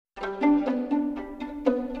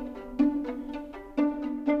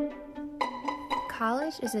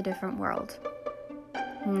College is a different world.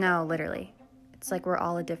 No, literally. It's like we're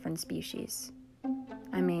all a different species.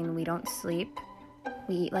 I mean, we don't sleep,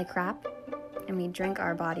 we eat like crap, and we drink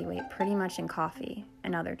our body weight pretty much in coffee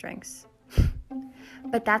and other drinks.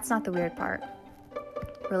 But that's not the weird part.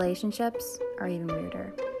 Relationships are even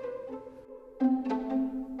weirder.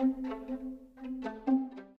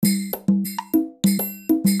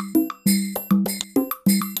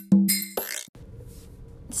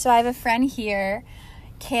 So I have a friend here,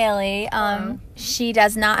 Kaylee. She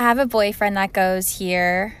does not have a boyfriend that goes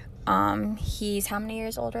here. He's how many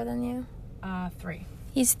years older than you? 3.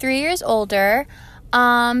 He's 3 years older. So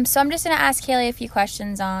I'm just going to ask Kaylee a few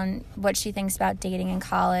questions on what she thinks about dating in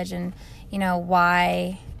college and, you know,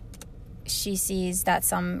 why she sees that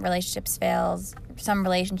some relationship fails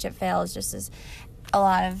just as a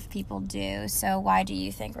lot of people do. So why do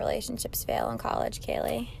you think relationships fail in college,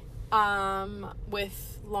 Kaylee? With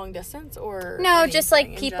long distance or no, just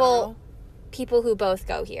like people who both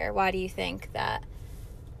go here. Why do you think that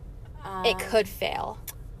it could fail?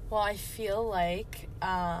 Well, I feel like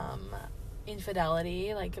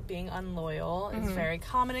infidelity, like being unloyal, is very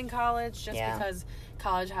common in college just because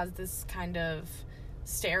college has this kind of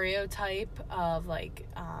stereotype of like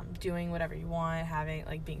doing whatever you want, having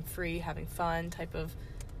like being free, having fun type of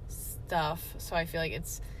stuff. So I feel like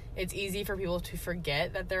it's easy for people to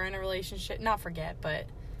forget that they're in a relationship, not forget, but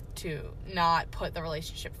to not put the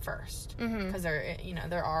relationship first, because there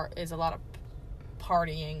is a lot of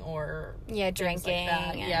partying or drinking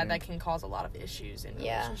like that. That can cause a lot of issues in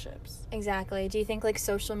relationships. Exactly. Do you think like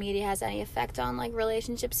social media has any effect on like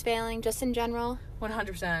relationships failing just in general?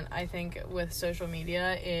 100%. I think with social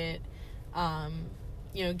media it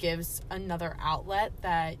gives another outlet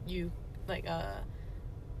that you like a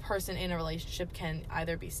person in a relationship can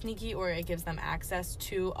either be sneaky, or it gives them access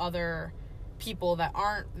to other people that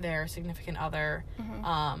aren't their significant other,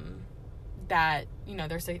 that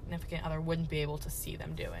their significant other wouldn't be able to see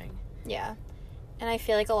them doing. Yeah. And I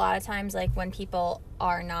feel like a lot of times, like, when people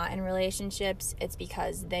are not in relationships, it's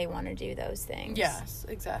because they want to do those things. Yes,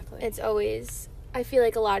 exactly. It's always, I feel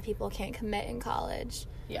like a lot of people can't commit in college.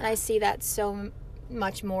 Yeah. And I see that so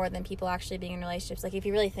much more than people actually being in relationships. Like, if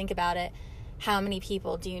you really think about it, how many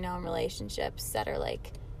people do you know in relationships that are,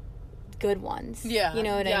 like, good ones? Yeah. You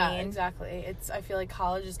know what I mean? Yeah, exactly. I feel like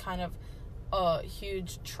college is kind of a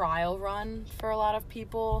huge trial run for a lot of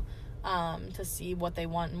people, to see what they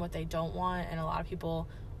want and what they don't want, and a lot of people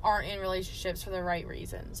aren't in relationships for the right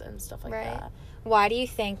reasons and stuff like that. Why do you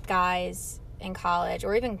think guys in college,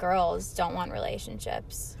 or even girls, don't want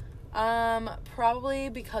relationships? Probably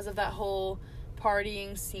because of that whole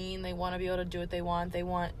partying scene. They want to be able to do what they want.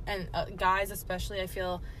 And guys especially, I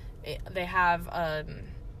feel they have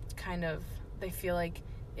they feel like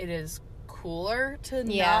it is cooler to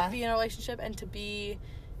not be in a relationship and to be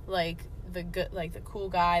like the cool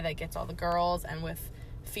guy that gets all the girls. And with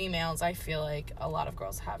females, I feel like a lot of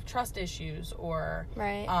girls have trust issues, or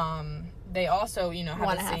they also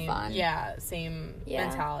have the same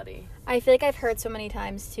mentality. I feel like I've heard so many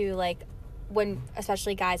times too, like, when,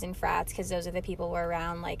 especially guys in frats, because those are the people we're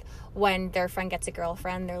around, like, when their friend gets a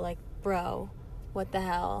girlfriend, they're like, bro, what the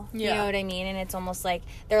hell? You know what I mean? And it's almost like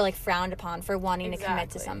they're, like, frowned upon for wanting to commit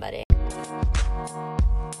to somebody.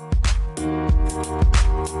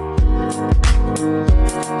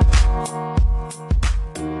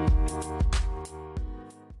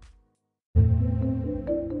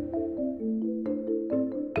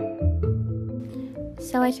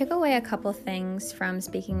 So I took away a couple things from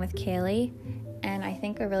speaking with Kaylee, and I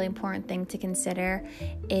think a really important thing to consider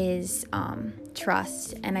is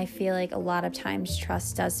trust. And I feel like a lot of times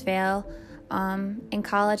trust does fail in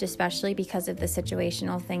college, especially because of the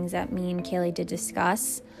situational things that me and Kaylee did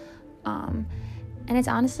discuss. And it's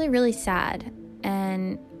honestly really sad.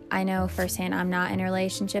 And I know firsthand I'm not in a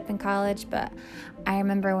relationship in college, but I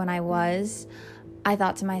remember when I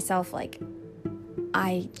thought to myself, like,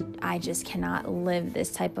 I just cannot live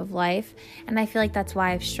this type of life. And I feel like that's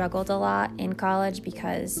why I've struggled a lot in college,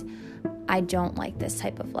 because I don't like this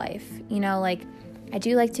type of life. Like, I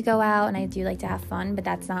do like to go out and I do like to have fun, but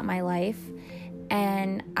that's not my life.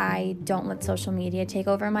 And I don't let social media take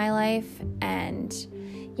over my life. And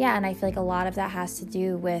I feel like a lot of that has to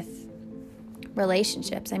do with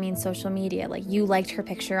relationships. I mean, social media, like, you liked her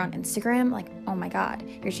picture on Instagram, like, oh my God,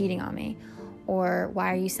 you're cheating on me. Or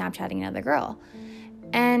why are you Snapchatting another girl?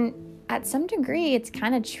 And at some degree, it's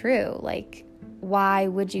kind of true. Like, why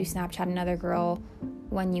would you Snapchat another girl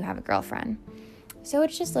when you have a girlfriend? So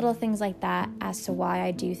it's just little things like that as to why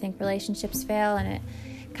I do think relationships fail. And it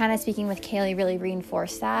kind of, speaking with Kaylee, really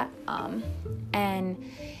reinforced that.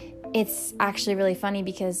 And it's actually really funny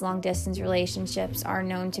because long distance relationships are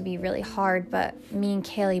known to be really hard, but me and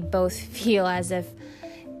Kaylee both feel as if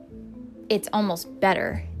it's almost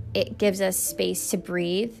better. It gives us space to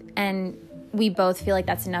breathe, and we both feel like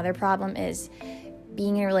that's another problem is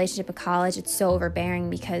being in a relationship in college. It's so overbearing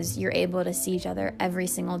because you're able to see each other every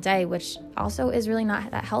single day, which also is really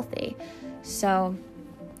not that healthy. So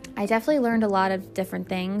I definitely learned a lot of different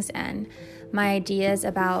things, and my ideas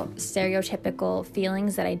about stereotypical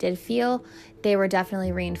feelings that I did feel, they were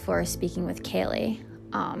definitely reinforced speaking with Kaylee.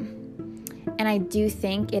 And I do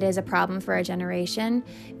think it is a problem for our generation,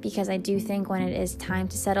 because I do think when it is time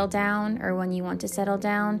to settle down, or when you want to settle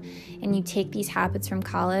down and you take these habits from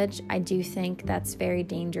college, I do think that's very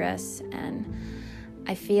dangerous. And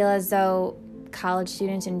I feel as though college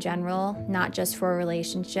students in general, not just for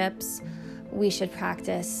relationships, we should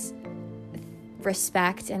practice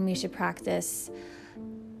respect, and we should practice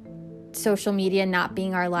social media not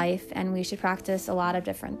being our life, and we should practice a lot of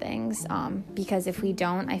different things, because if we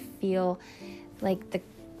don't, I feel like the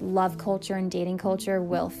love culture and dating culture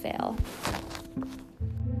will fail.